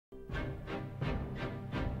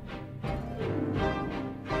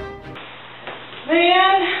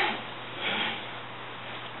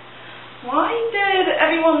did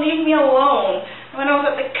everyone leave me alone when I was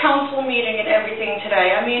at the council meeting and everything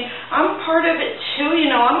today? I mean, I'm part of it too,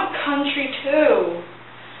 you know. I'm a country too.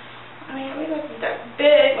 I mean, I may not be that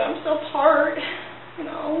big, but I'm still part, you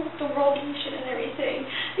know, the world nation and everything.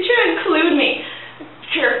 You should include me.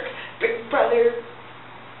 Jerk, big brother.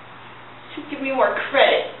 Should give me more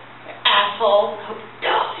credit. Asshole. Hope he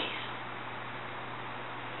dies.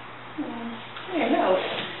 I don't know.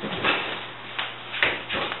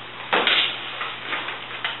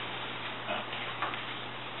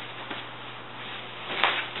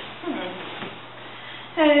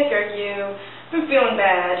 Hey, Kirk, you. I'm feeling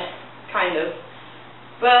bad. Kind of.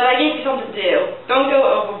 But I gave you something to do. Don't go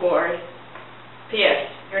overboard. P.S.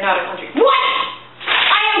 You're not a country. What?!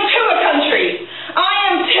 I am too a country! I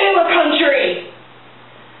am too a country!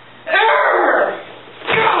 Urgh!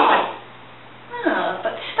 God!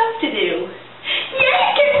 But stuff to do.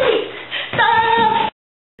 Yay!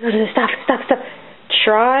 Stop! Stop!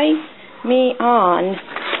 Try me on.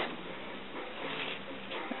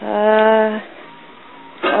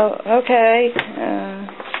 Oh, okay.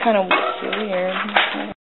 It's kind of weird.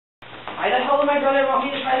 Why the hell did my brother want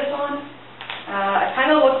me to try this on? I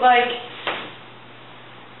kind of look like...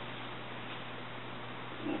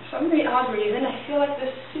 For some odd reason, I feel like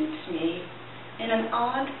this suits me in an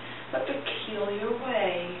odd but peculiar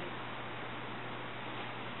way.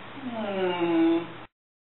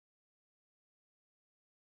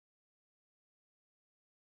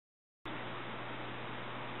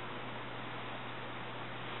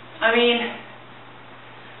 I mean,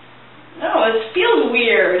 no, it feels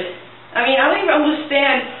weird. I mean, I don't even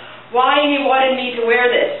understand why he wanted me to wear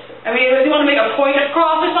this. I mean, does he want to make a point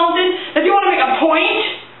across or something? Does he want to make a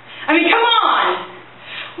point? I mean, come on!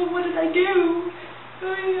 Well, what did I do?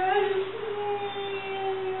 Oh my gosh.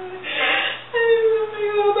 I'm going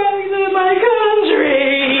to go back to my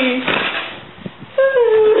country.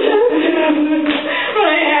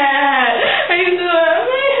 My hat. I still have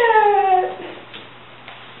my hat.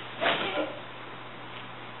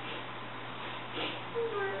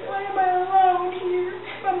 Why am I alone here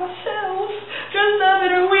by myself? Dressed up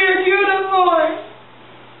in a weird uniform.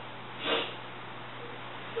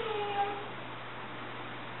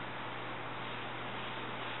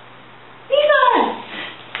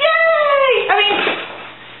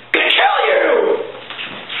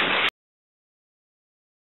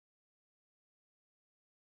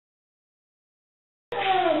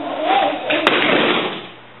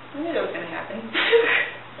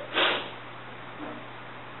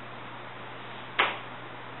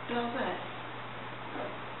 How's that?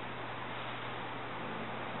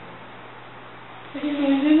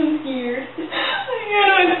 I'm scared.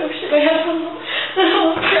 I'm so shit. I have some.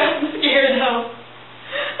 Oh crap! I'm scared now.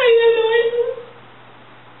 I got noises.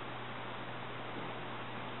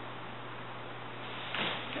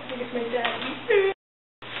 I think it's my daddy.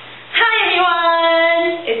 Hi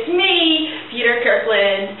everyone! It's me, Peter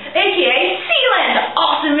Kirkland, aka Sealand, the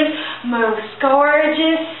awesomest, most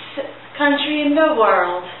gorgeous country in the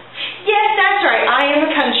world. Yes, that's right, I am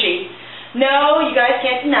a country. No, you guys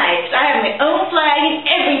can't deny it, because I have my own flag and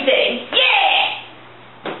everything. Yeah!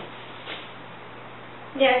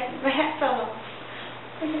 Yeah, my hat fell off.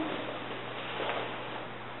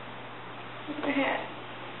 My hat.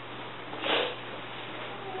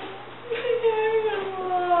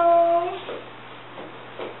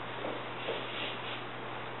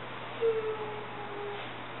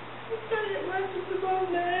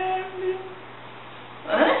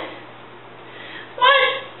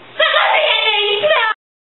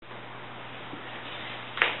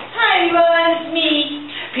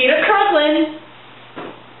 Peter Kirkland.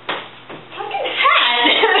 Fucking hat.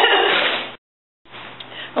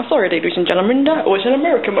 I'm sorry, ladies and gentlemen, that was an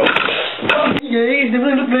American mode. Yeah, he's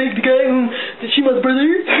never looked like the guy who did she my brother.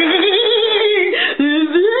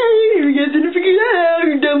 You guys didn't figure that out,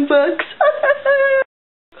 you dumb fucks.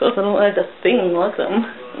 Cause I don't like to sing like them.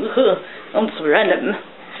 I'm just random.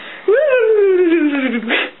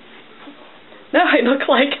 Now I look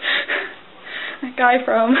like a guy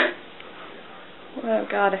from... Oh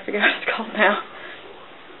god, I forget what it's called now.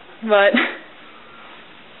 But,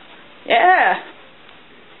 yeah.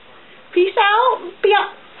 Peace out.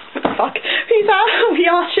 What the fuck? Peace out,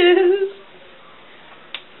 biatches.